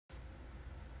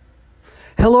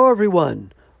Hello,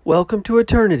 everyone. Welcome to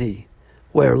Eternity,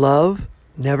 where love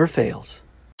never fails.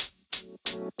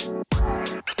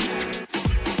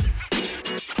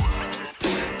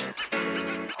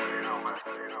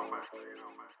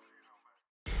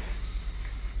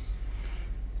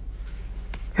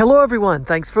 Hello, everyone.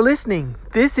 Thanks for listening.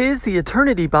 This is the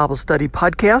Eternity Bible Study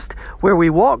Podcast, where we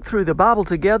walk through the Bible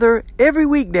together every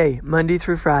weekday, Monday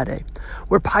through Friday.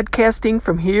 We're podcasting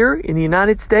from here in the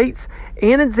United States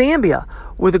and in Zambia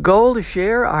with a goal to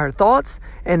share our thoughts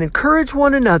and encourage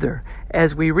one another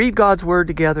as we read God's Word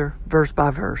together, verse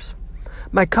by verse.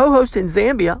 My co-host in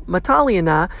Zambia, Matali, and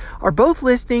I are both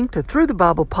listening to Through the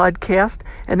Bible podcast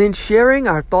and then sharing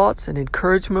our thoughts and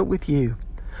encouragement with you.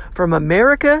 From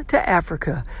America to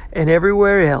Africa and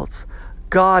everywhere else,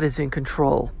 God is in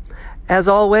control. As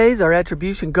always, our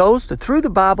attribution goes to Through the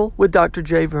Bible with Dr.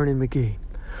 J. Vernon McGee.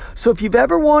 So if you've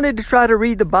ever wanted to try to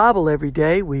read the Bible every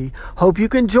day, we hope you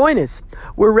can join us.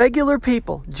 We're regular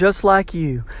people, just like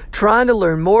you, trying to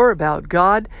learn more about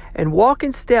God and walk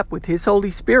in step with His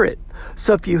Holy Spirit.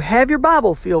 So if you have your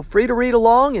Bible, feel free to read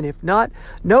along, and if not,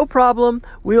 no problem.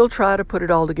 We'll try to put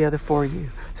it all together for you.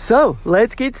 So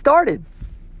let's get started.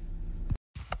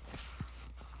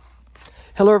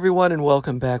 Hello, everyone, and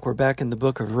welcome back. We're back in the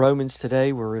book of Romans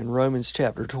today. We're in Romans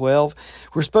chapter 12.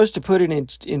 We're supposed to put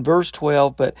it in verse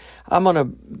 12, but I'm going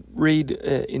to read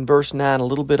in verse 9 a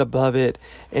little bit above it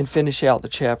and finish out the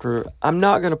chapter. I'm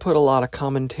not going to put a lot of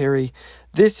commentary.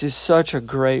 This is such a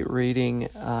great reading.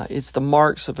 It's the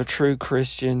marks of a true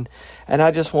Christian, and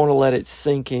I just want to let it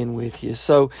sink in with you.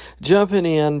 So, jumping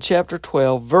in, chapter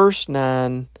 12, verse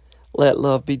 9, let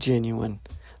love be genuine.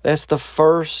 That's the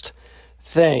first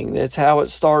thing. That's how it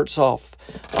starts off.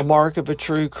 A mark of a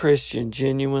true Christian,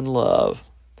 genuine love,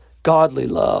 godly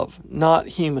love, not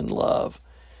human love,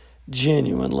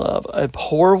 genuine love.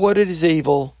 Abhor what is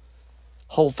evil,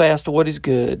 hold fast to what is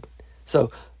good.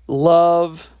 So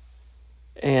love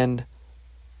and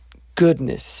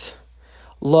goodness.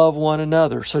 Love one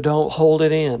another, so don't hold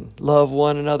it in. Love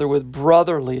one another with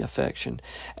brotherly affection.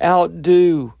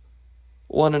 Outdo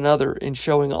one another in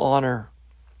showing honor.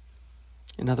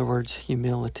 In other words,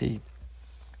 humility.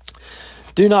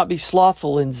 Do not be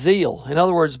slothful in zeal. In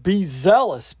other words, be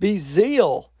zealous. Be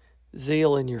zeal.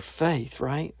 Zeal in your faith,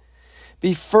 right?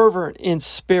 Be fervent in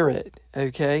spirit,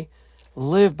 okay?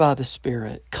 Live by the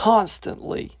Spirit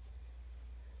constantly.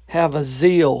 Have a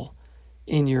zeal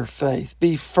in your faith.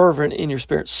 Be fervent in your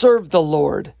spirit. Serve the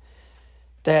Lord.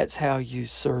 That's how you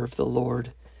serve the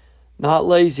Lord. Not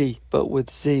lazy, but with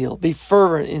zeal. Be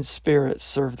fervent in spirit,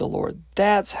 serve the Lord.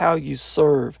 That's how you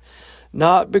serve.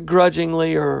 Not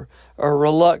begrudgingly or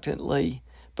reluctantly,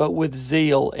 but with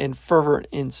zeal and fervent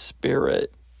in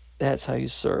spirit. That's how you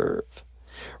serve.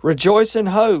 Rejoice in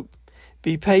hope.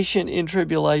 Be patient in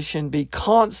tribulation. Be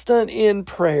constant in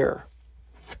prayer.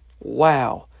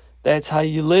 Wow, that's how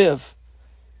you live.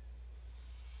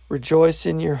 Rejoice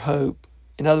in your hope.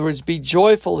 In other words, be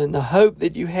joyful in the hope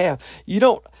that you have. You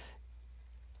don't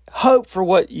hope for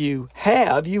what you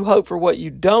have. You hope for what you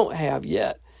don't have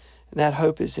yet. And that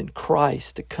hope is in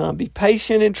Christ to come. Be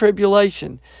patient in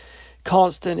tribulation,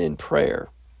 constant in prayer.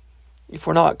 If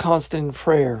we're not constant in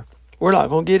prayer, we're not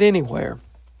going to get anywhere.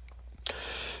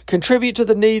 Contribute to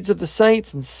the needs of the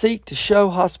saints and seek to show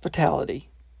hospitality.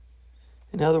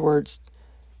 In other words,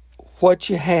 what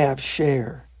you have,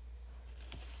 share.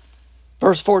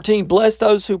 Verse 14, bless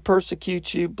those who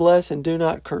persecute you, bless and do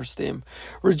not curse them.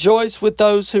 Rejoice with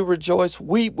those who rejoice,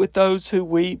 weep with those who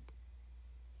weep.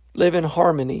 Live in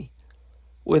harmony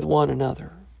with one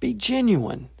another. Be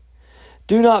genuine.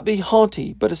 Do not be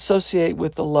haughty, but associate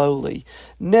with the lowly.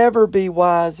 Never be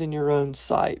wise in your own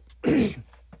sight.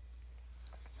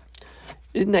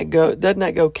 Doesn't that go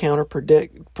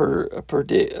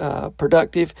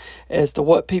counterproductive as to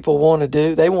what people want to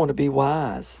do? They want to be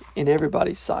wise in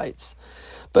everybody's sights.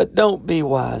 But don't be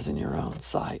wise in your own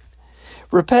sight.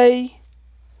 Repay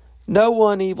no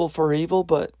one evil for evil,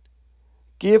 but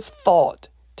give thought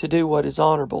to do what is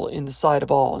honorable in the sight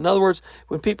of all. In other words,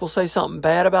 when people say something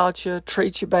bad about you,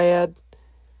 treat you bad,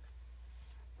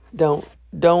 don't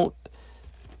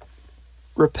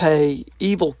repay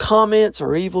evil comments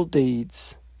or evil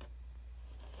deeds.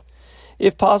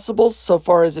 If possible, so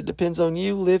far as it depends on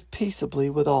you, live peaceably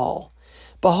with all.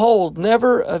 Behold,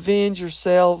 never avenge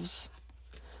yourselves,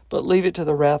 but leave it to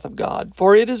the wrath of God.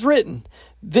 For it is written,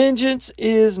 vengeance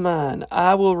is mine,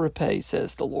 I will repay,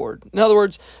 says the Lord. In other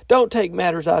words, don't take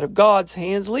matters out of God's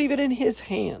hands, leave it in His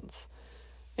hands,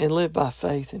 and live by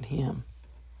faith in Him.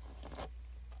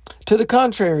 To the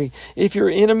contrary, if your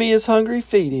enemy is hungry,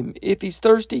 feed him. If he's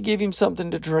thirsty, give him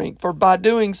something to drink. For by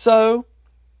doing so,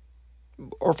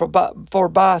 for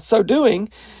by so doing,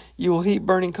 you will heap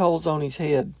burning coals on his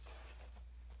head.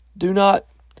 Do not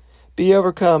be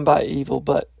overcome by evil,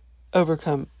 but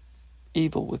overcome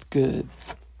evil with good.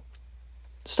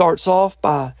 Starts off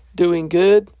by doing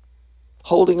good,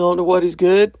 holding on to what is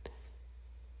good.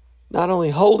 Not only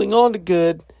holding on to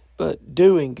good, but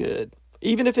doing good.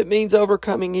 Even if it means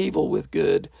overcoming evil with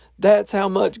good, that's how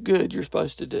much good you're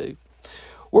supposed to do.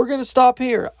 We're going to stop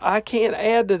here. I can't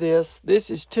add to this. This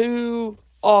is too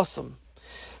awesome.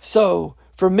 So,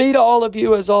 from me to all of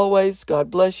you, as always,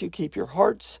 God bless you. Keep your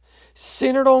hearts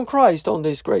centered on Christ on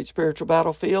this great spiritual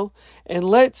battlefield. And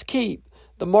let's keep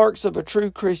the marks of a true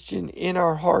Christian in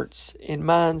our hearts and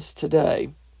minds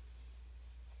today.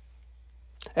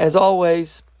 As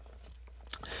always,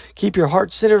 keep your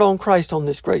heart centered on Christ on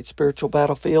this great spiritual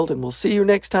battlefield, and we'll see you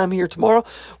next time here tomorrow.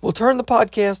 We'll turn the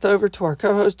podcast over to our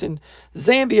co-host in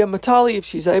Zambia, Matali, if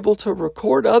she's able to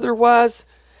record. Otherwise,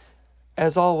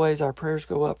 as always, our prayers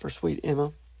go up for sweet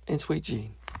Emma and sweet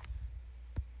Jean.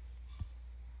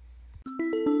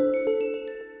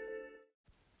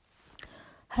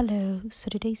 Hello, so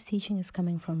today's teaching is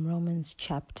coming from Romans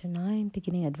chapter 9,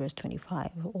 beginning at verse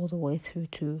 25, all the way through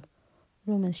to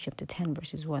Romans chapter 10,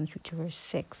 verses 1 through to verse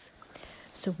 6.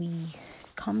 So we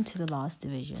come to the last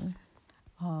division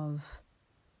of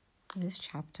this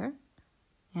chapter,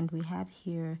 and we have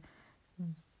here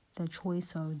the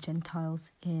choice of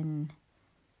Gentiles in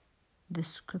the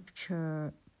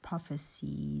scripture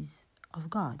prophecies of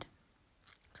God.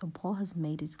 So Paul has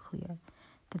made it clear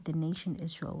that the nation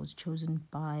Israel was chosen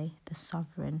by the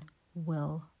sovereign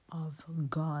will of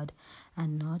God,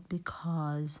 and not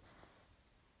because,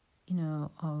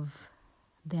 of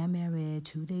their merit,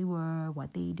 who they were,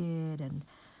 what they did, and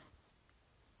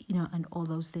and all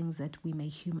those things that we may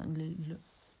humanly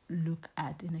look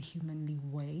at in a humanly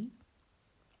way.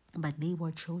 But they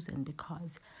were chosen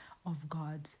because of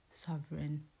God's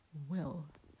sovereign will.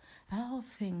 A lot of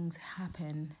things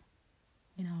happen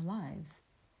in our lives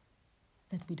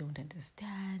that we don't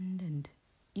understand, and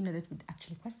that would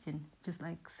actually question. Just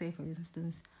like, say for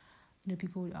instance,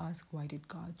 people would ask, why did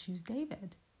God choose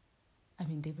David? I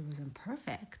mean, David wasn't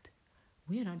perfect.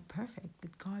 We are not perfect,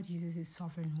 but God uses his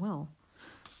sovereign will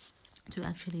to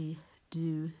actually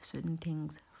do certain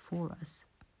things for us.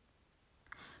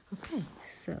 Okay,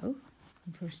 so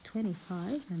verse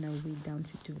 25, and I'll read down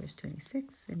through to verse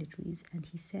 26, and it reads, and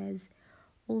he says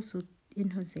also in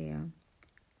Hosea,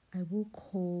 I will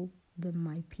call them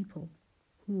my people,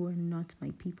 who were not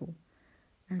my people,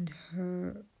 and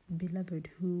her beloved,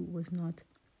 who was not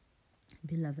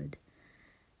beloved.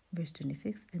 Verse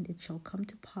 26, and it shall come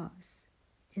to pass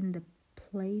in the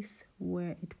place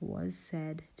where it was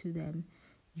said to them,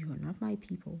 you are not my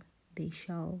people, they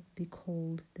shall be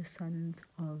called the sons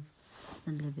of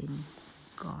the living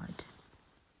God.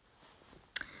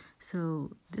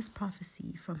 So this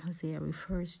prophecy from Hosea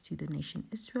refers to the nation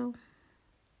Israel,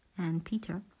 and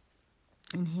Peter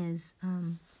in his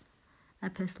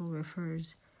epistle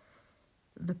refers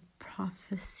the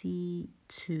prophecy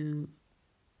to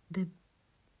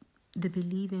the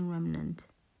believing remnant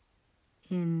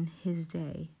in his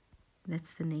day.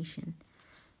 That's the nation.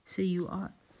 So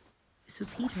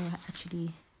Peter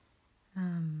actually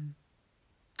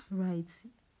writes,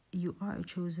 you are a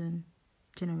chosen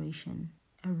generation,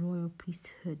 a royal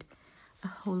priesthood, a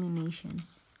holy nation,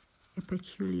 a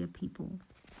peculiar people,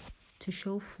 to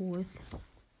show forth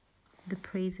the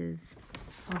praises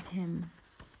of him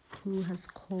who has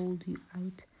called you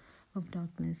out of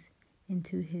darkness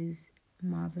into his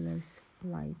marvelous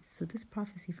light. So this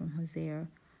prophecy from Hosea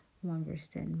 1 verse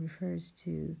 10 refers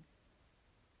to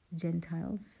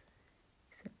Gentiles.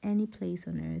 So any place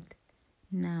on earth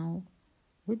now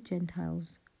with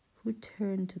Gentiles who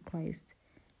turn to Christ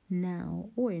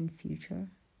now or in future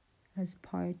as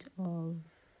part of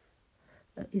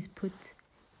is put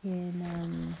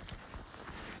in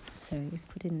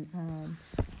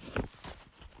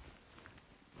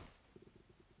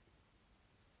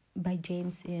by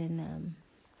James in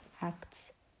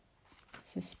Acts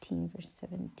 15 verse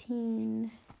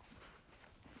 17,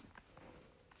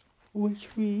 which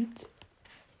reads,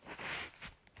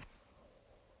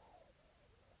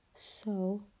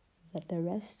 so that the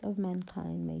rest of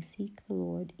mankind may seek the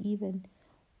Lord, even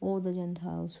all the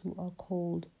Gentiles who are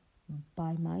called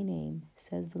by my name,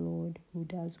 says the Lord, who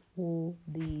does all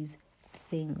these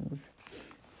things.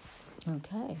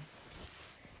 Okay,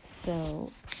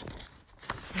 so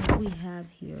what we have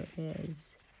here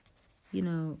is,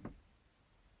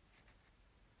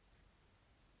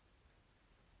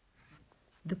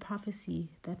 the prophecy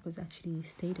that was actually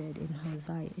stated in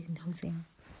Hosea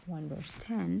 1 verse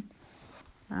 10,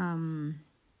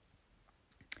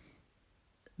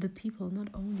 the people, not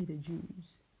only the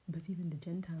Jews, but even the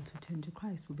Gentiles who turn to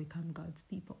Christ will become God's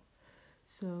people.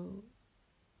 So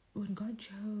when God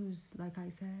chose, like I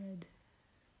said,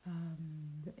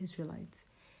 the Israelites,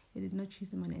 He did not choose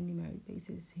them on any merit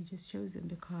basis. He just chose them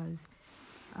because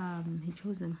He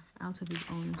chose them out of His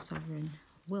own sovereign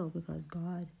will, because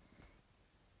God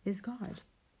is God.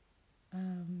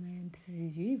 And this is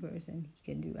His universe, and He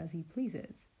can do as He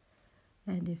pleases.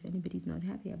 And if anybody's not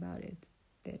happy about it,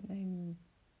 then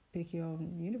pick your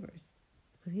own universe,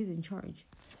 because He's in charge.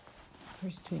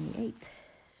 Verse 28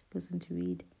 goes on to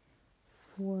read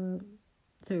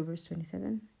verse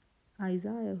 27.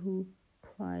 Isaiah, who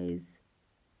cries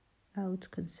out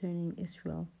concerning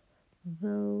Israel,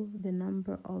 though the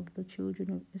number of the children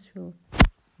of Israel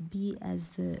be as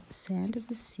the sand of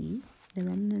the sea, the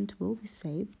remnant will be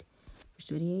saved. Verse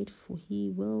 28, for He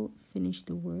will finish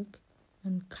the work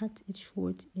and cut it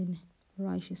short in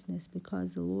righteousness,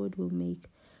 because the Lord will make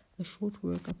a short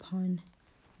work upon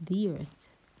the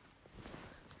earth.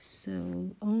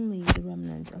 So only the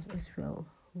remnant of Israel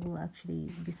will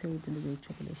actually be saved in the Great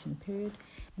Tribulation period,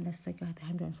 and that's like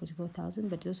 144,000.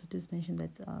 But it also does mention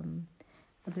that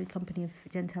a great company of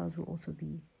Gentiles will also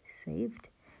be saved.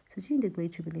 So during the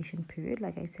Great Tribulation period,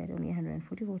 like I said, only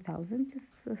 144,000,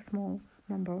 just a small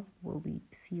number, will be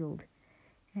sealed.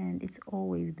 And it's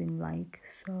always been like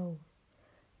so.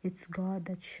 It's God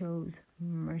that shows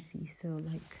mercy. So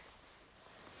like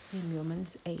in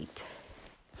Romans 8,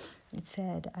 it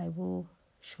said, I will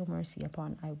show mercy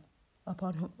upon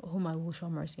whom I will show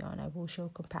mercy on. I will show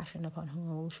compassion upon whom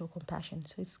I will show compassion.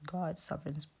 So it's God's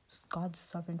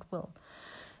sovereign will,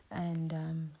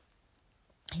 and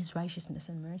His righteousness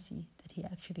and mercy, that He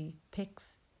actually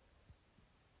picks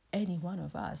any one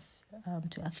of us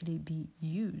to actually be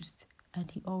used.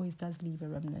 And He always does leave a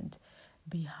remnant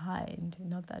behind.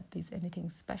 Not that there's anything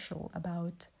special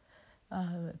about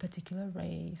a particular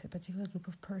race, a particular group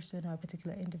of person, or a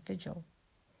particular individual.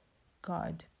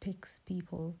 God picks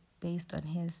people based on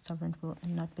His sovereign will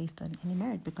and not based on any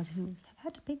merit. Because if He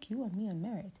had to pick you and me on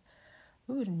merit,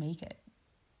 we wouldn't make it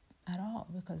at all.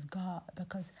 Because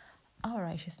our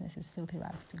righteousness is filthy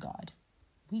rags to God.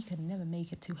 We can never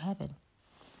make it to heaven.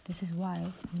 This is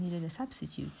why we needed a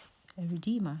substitute, a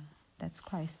redeemer. That's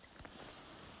Christ.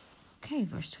 Okay,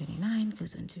 verse 29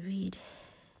 goes on to read,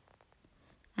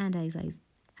 and as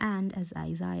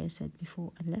Isaiah said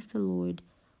before, unless the Lord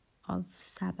of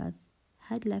Sabbath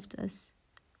had left us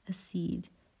a seed,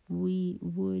 we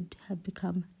would have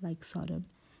become like Sodom,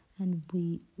 and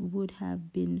we would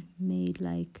have been made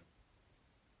like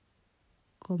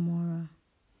Gomorrah.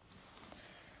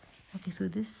 Okay, so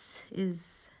this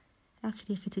is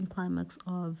actually a fitting climax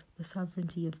of the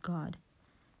sovereignty of God,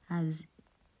 as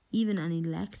even an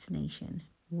elect nation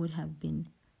would have been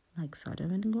like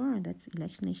Sodom and Gomorrah. That's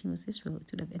elect nation was Israel.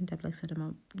 It would have ended up like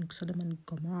Sodom and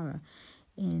Gomorrah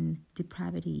in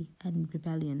depravity and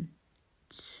rebellion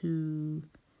to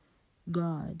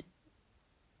God.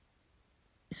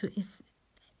 So if,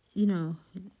 they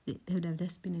would have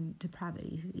just been in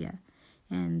depravity,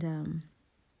 and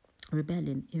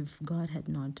rebellion, if God had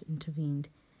not intervened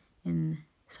in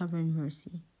sovereign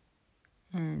mercy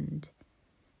and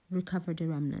recovered the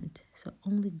remnant. So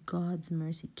only God's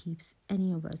mercy keeps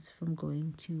any of us from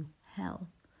going to hell.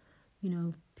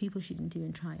 People shouldn't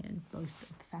even try and boast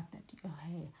of the fact that,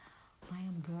 hey, I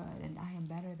am good and I am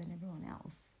better than everyone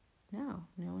else. No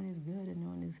one is good, and no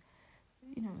one is,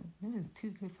 no one is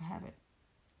too good for heaven.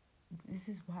 This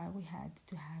is why we had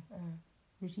to have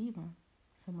a redeemer,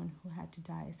 someone who had to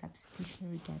die a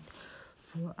substitutionary death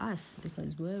for us,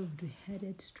 because we're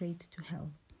headed straight to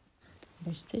hell.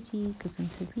 Verse 30 goes on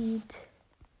to read,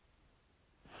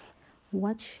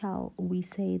 what shall we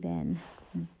say then?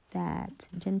 That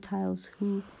Gentiles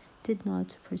who did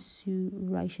not pursue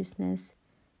righteousness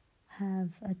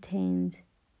have attained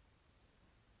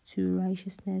to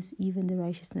righteousness, even the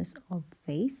righteousness of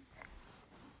faith?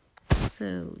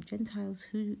 So Gentiles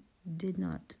who did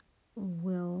not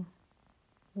will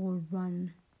or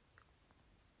run,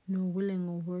 nor willing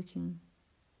or working,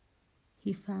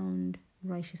 he found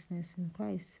righteousness in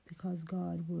Christ, because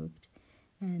God worked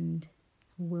and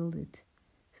willed it.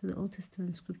 So the Old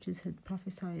Testament scriptures had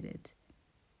prophesied it.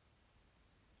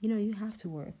 You have to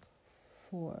work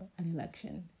for an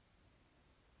election.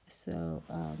 So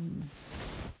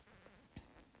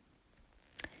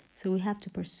we have to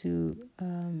pursue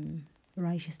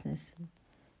righteousness.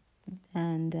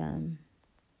 And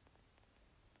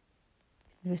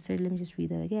verse 30, let me just read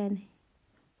that again.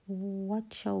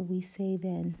 What shall we say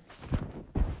then?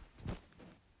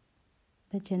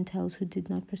 That Gentiles who did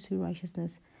not pursue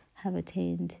righteousness have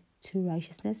attained to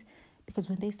righteousness. Because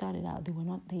when they started out, they were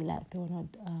not the elect. They were not.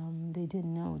 They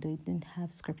didn't know. They didn't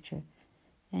have scripture,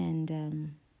 and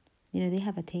they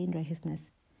have attained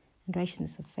righteousness and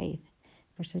righteousness of faith.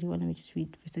 Verse 31. Let me just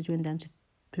read verse 31 down to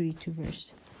 32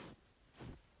 verse.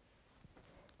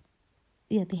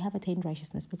 Yeah, they have attained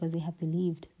righteousness because they have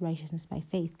believed righteousness by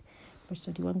faith. Verse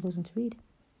 31 goes on to read,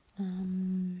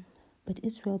 but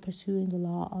Israel, pursuing the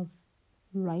law of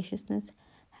righteousness,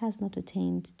 has not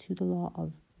attained to the law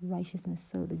of righteousness.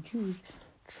 So the Jews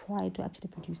tried to actually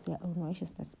produce their own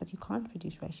righteousness, but you can't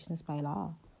produce righteousness by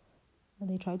law. And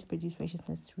they tried to produce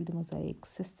righteousness through the Mosaic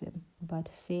system, but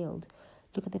failed.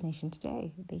 Look at the nation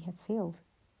today. They have failed.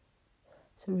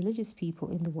 So religious people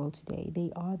in the world today,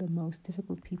 they are the most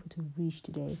difficult people to reach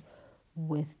today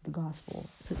with the gospel.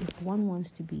 So if one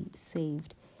wants to be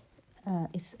saved,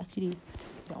 it's actually,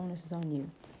 the onus is on you.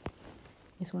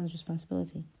 It's one's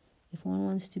responsibility. If one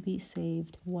wants to be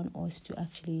saved, one ought to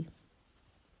actually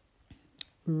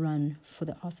run for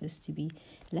the office to be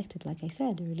elected, like I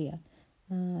said earlier.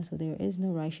 So there is no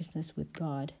righteousness with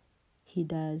God. He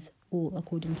does all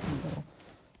according to the law,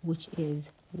 which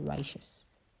is righteous.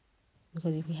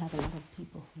 Because if we have a lot of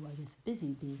people who are just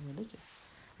busy being religious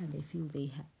and they feel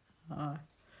they are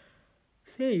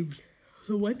saved,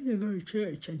 so why do they go to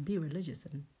church and be religious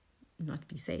and not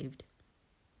be saved?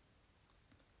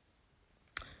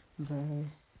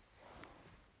 Verse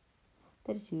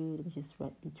 32, let me just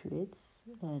read through it,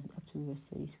 and up to verse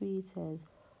 33 it says,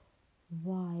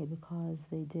 why? Because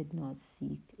they did not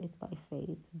seek it by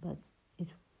faith, but it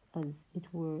as it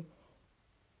were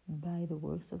by the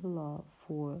works of the law,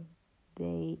 for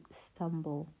they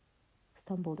stumbled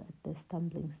at the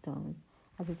stumbling stone.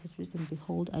 As it is written,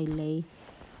 behold, I lay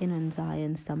in on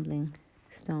Zion stumbling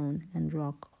stone and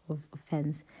rock of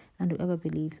offense, and whoever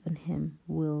believes on him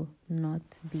will not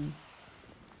be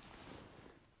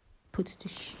put to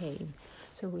shame.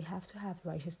 So we have to have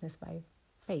righteousness by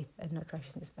faith and not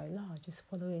righteousness by law, just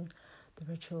following the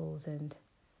rituals and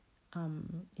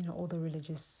all the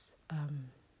religious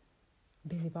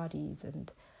busybodies,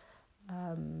 and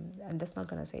that's not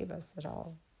going to save us at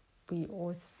all. We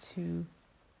ought to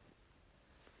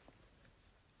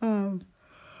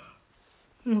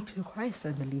look to Christ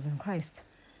and believe in Christ.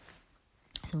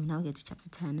 So we now get to chapter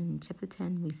 10. And in chapter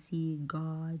 10, we see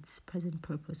God's present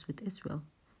purpose with Israel.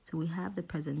 So we have the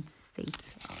present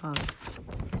state of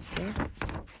Israel,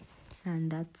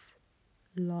 and that's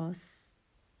lost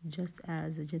just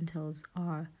as the Gentiles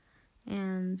are.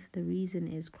 And the reason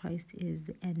is Christ is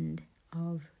the end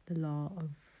of the law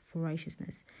for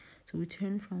righteousness. So we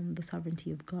turn from the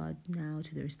sovereignty of God now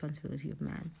to the responsibility of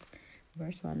man.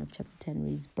 Verse 1 of chapter 10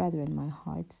 reads, brethren, my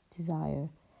heart's desire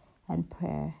and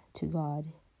prayer to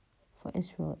God for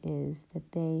Israel is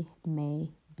that they may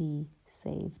be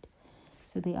saved.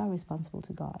 So they are responsible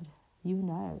to God. You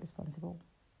and I are responsible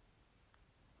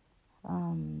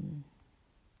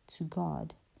to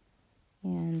God.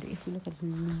 And if we look at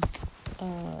Luke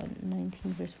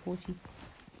 19, verse 40,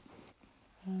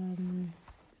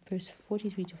 verse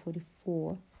 43 to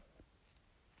 44,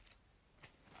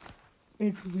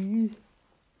 it reads,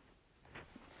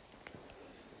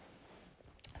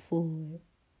 for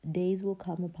days will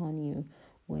come upon you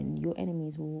when your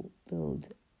enemies will build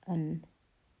an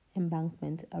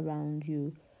embankment around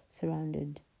you,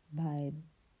 surround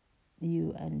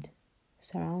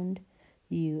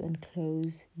you and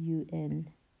close you in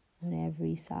on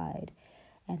every side,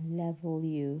 and level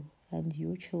you and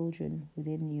your children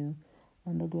within you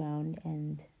on the ground,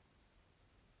 and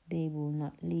they will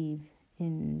not leave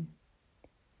in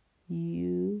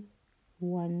you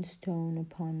one stone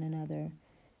upon another,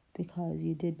 because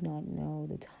you did not know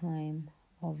the time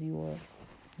of your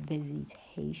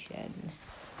visitation.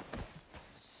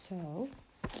 So,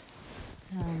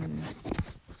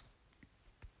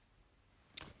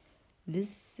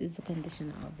 this is the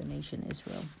condition of the nation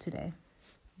Israel today.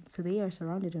 So they are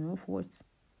surrounded on all fours.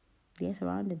 They are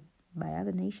surrounded by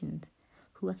other nations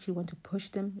who actually want to push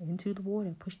them into the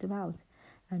water, push them out.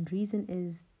 And reason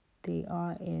is the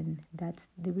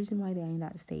reason why they are in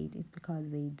that state is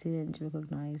because they didn't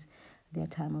recognize their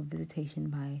time of visitation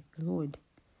by the Lord.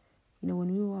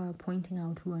 When we were pointing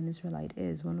out who an Israelite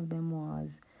is, one of them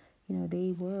was,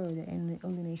 they were the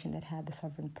only nation that had the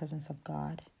sovereign presence of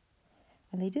God.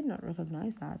 And they did not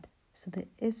recognize that. So the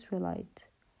Israelite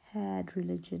had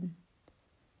religion,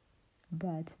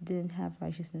 but didn't have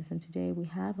righteousness. And today we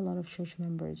have a lot of church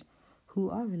members who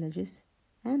are religious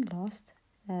and lost,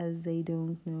 as they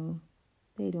don't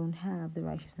have the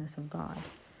righteousness of God.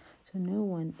 So no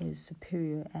one is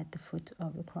superior at the foot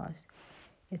of the cross.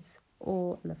 It's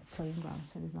all level playing ground.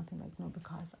 So there's nothing like,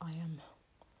 because I am,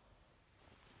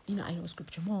 I know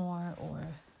scripture more, or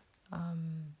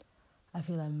I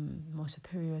feel I'm more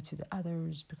superior to the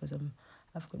others because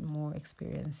I've got more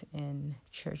experience in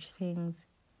church things.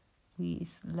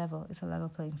 It's a level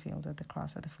playing field at the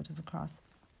foot of the cross.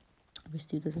 Verse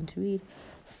 2 goes on to read,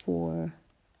 "For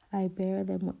I bear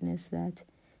them witness that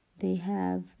they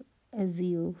have a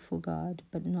zeal for God,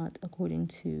 but not according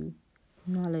to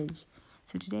knowledge."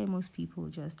 So today most people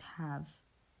just have,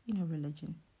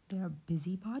 religion. They are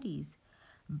busybodies,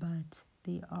 but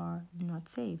they are not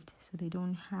saved. So they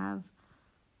don't have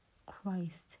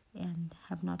Christ and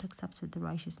have not accepted the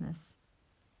righteousness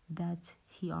that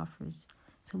he offers.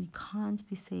 So we can't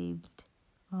be saved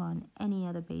on any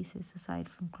other basis aside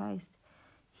from Christ.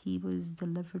 He was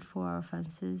delivered for our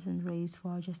offenses and raised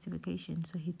for our justification.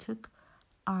 So he took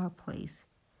our place.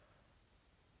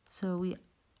 So we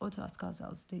ought to ask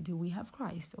ourselves, do we have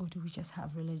Christ or do we just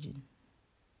have religion?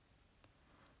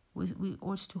 We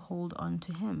ought to hold on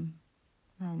to him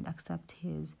and accept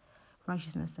his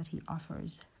righteousness that he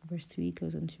offers. Verse 3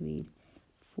 goes on to read,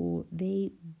 "For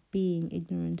they, being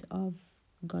ignorant of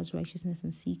God's righteousness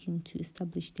and seeking to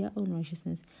establish their own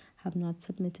righteousness, have not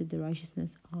submitted the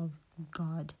righteousness of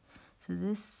God." So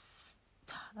this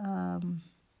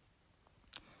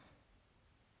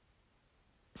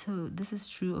is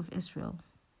true of Israel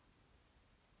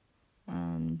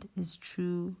and is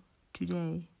true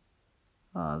today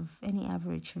of any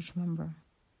average church member.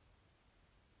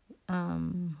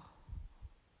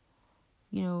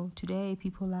 Today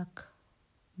people lack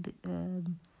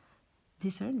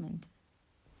discernment,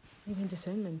 even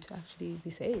discernment to actually be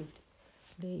saved.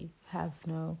 They have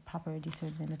no proper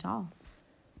discernment at all,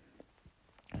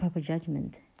 proper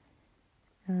judgment.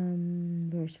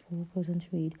 Verse 4 goes on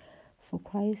to read, "For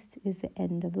Christ is the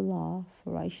end of the law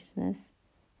for righteousness,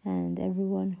 and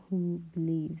everyone who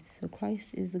believes." So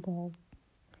Christ is the goal.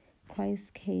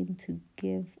 Christ came to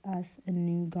give us a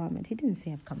new garment. He didn't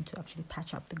say, "I've come to actually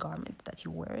patch up the garment that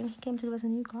you're wearing." He came to give us a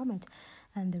new garment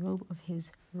and the robe of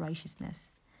his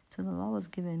righteousness. So the law was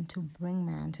given to bring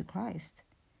man to Christ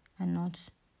and not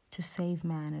to save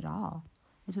man at all.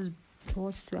 It was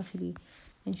brought to actually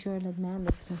ensure that man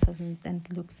looks at himself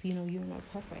and looks, you're not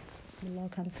perfect. The law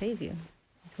can't save you.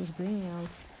 It was bringing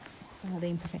out the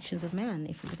imperfections of man.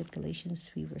 If you look at Galatians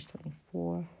 3 verse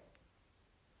 24,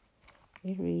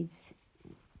 it reads,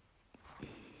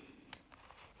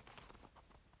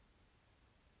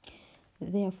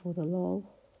 "Therefore the law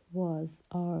was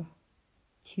our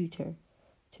tutor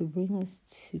to bring us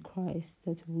to Christ,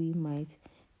 that we might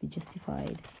be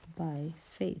justified by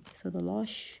faith." So the law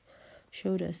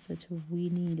showed us that we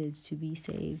needed to be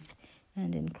saved,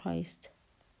 and in Christ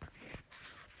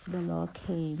the law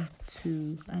came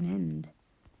to an end.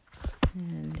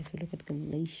 And if you look at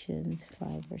Galatians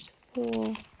 5 verse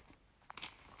 4,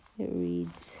 it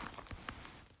reads,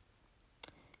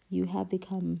 "You have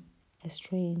become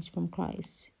estranged from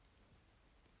Christ,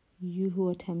 you who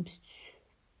attempt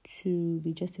to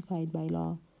be justified by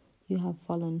law. You have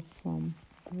fallen from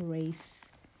grace."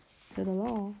 So the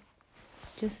law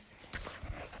just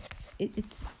it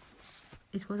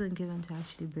wasn't given to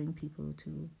actually bring people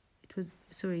to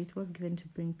it was given to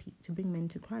bring men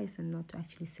to Christ and not to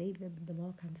actually save them. The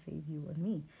law can't save you and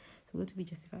me. So we're to be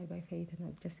justified by faith and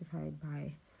not justified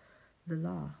by the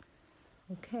law.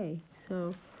 Okay,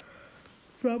 so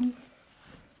from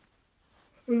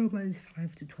Romans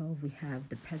 5 to 12, we have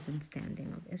the present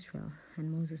standing of Israel,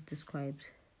 and Moses describes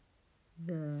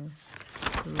the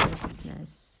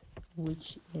righteousness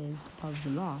which is of the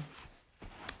law.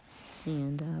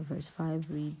 And verse 5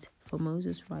 reads, "For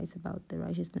Moses writes about the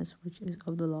righteousness which is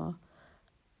of the law.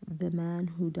 The man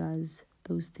who does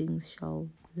those things shall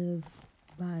live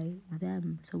by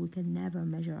them." So we can never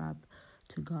measure up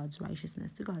to God's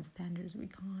righteousness, to God's standards. We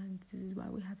can't. This is why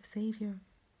we have a Savior,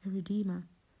 a Redeemer.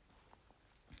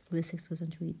 Verse 6 goes on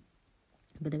to read,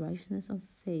 "But the righteousness of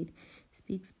faith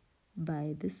speaks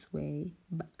by this way."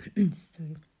 But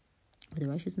the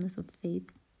righteousness of faith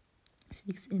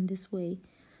speaks in this way.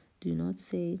 "Do not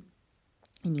say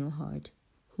in your heart,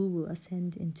 'Who will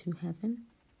ascend into heaven?'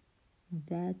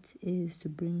 That is to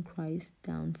bring Christ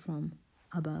down from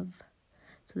above."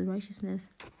 So the righteousness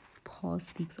Paul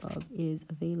speaks of is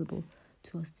available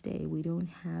to us today. We don't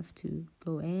have to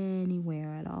go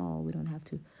anywhere at all. We don't have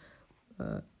to.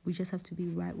 We just have to be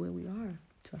right where we are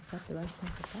to accept the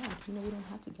righteousness of God. We don't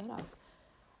have to get up.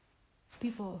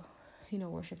 People,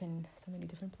 worship in so many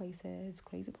different places,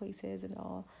 crazy places and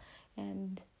all.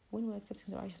 And when we're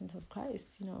accepting the righteousness of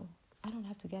Christ, I don't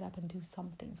have to get up and do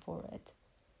something for it.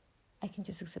 I can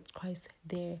just accept Christ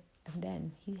there and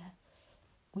then.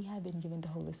 We have been given the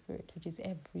Holy Spirit, which is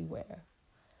everywhere.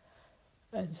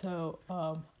 And so,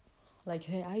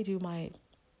 I do my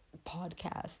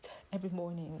podcast every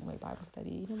morning, my Bible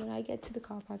study. When I get to the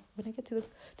car park, when I get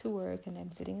to work, and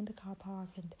I'm sitting in the car park,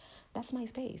 and that's my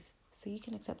space. So you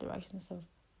can accept the righteousness of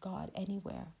God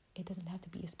anywhere. It doesn't have to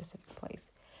be a specific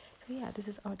place. So yeah, this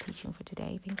is our teaching for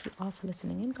today. Thank you all for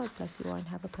listening, and God bless you all, and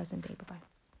have a pleasant day. Bye-bye.